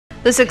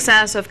The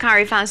success of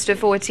Carifesta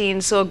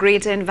 14 saw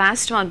greater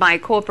investment by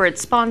corporate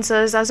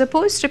sponsors as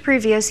opposed to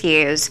previous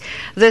years.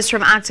 This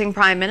from Acting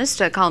Prime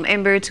Minister Colm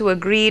Imbert, who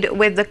agreed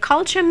with the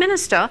Culture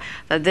Minister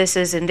that this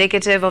is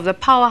indicative of the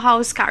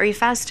powerhouse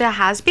Carifesta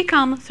has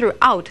become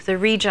throughout the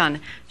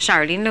region.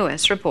 Cherrylene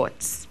Lewis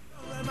reports.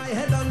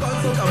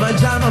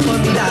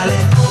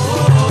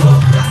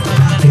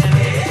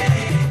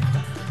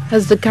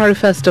 As the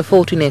Carifesta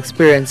 14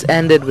 experience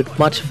ended with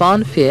much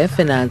fanfare,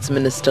 Finance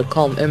Minister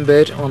Colm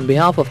Imbert, on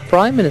behalf of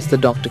Prime Minister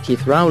Dr.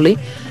 Keith Rowley,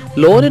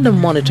 lauded the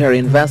monetary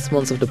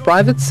investments of the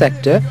private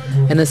sector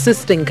in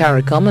assisting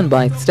CARICOM and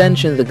by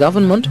extension the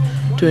government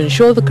to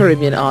ensure the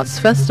Caribbean Arts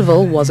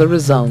Festival was a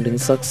resounding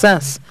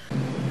success.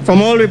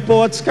 From all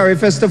reports,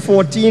 Carifesta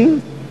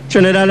 14,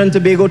 Trinidad and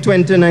Tobago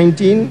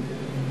 2019,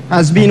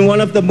 has been one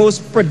of the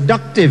most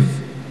productive,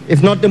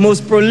 if not the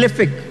most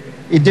prolific,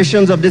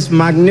 editions of this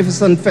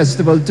magnificent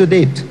festival to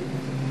date,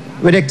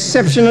 with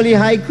exceptionally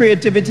high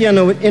creativity and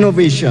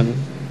innovation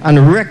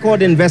and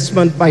record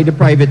investment by the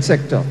private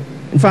sector.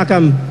 In fact,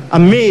 I'm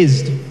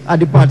amazed at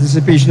the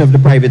participation of the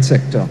private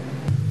sector.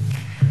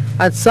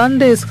 At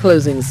Sunday's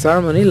closing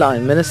ceremony,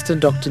 Line Minister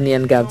Dr.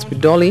 Nian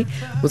Gadsby-Dolly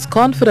was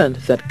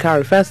confident that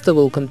Carifesta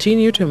will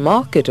continue to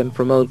market and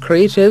promote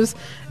creatives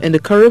in the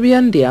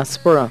Caribbean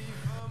diaspora.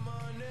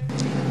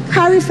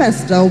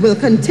 Carifesta will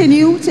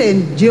continue to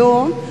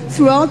endure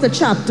throughout the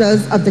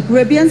chapters of the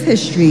Caribbean's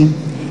history,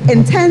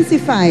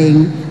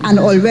 intensifying an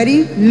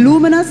already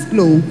luminous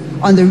glow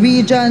on the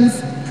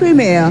region's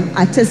premier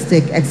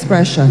artistic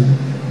expression.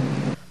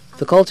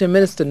 The Culture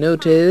Minister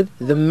noted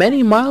the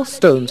many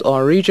milestones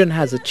our region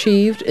has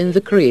achieved in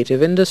the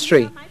creative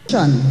industry.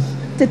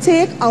 To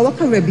take our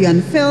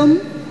Caribbean film,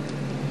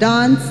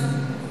 dance,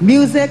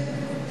 music,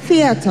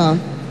 theatre,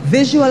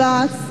 visual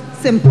arts,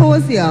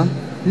 symposia,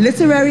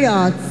 literary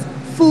arts,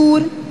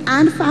 food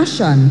and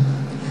fashion,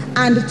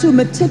 and to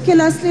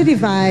meticulously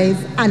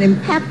devise an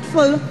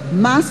impactful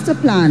master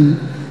plan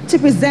to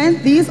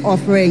present these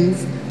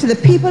offerings to the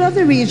people of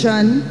the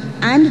region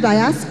and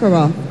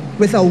diaspora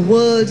with a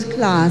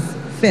world-class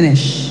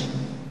finish.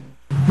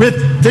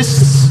 With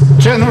this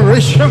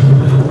generation,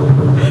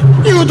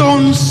 you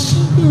don't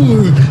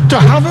seem to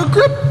have a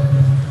grip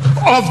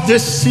of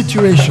this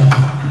situation.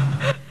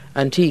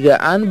 Antigua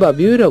and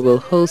Barbuda will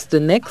host the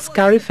next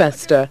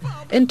Carifesta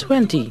in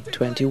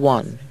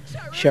 2021.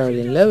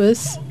 Cherrylene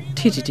Lewis,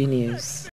 TTT News.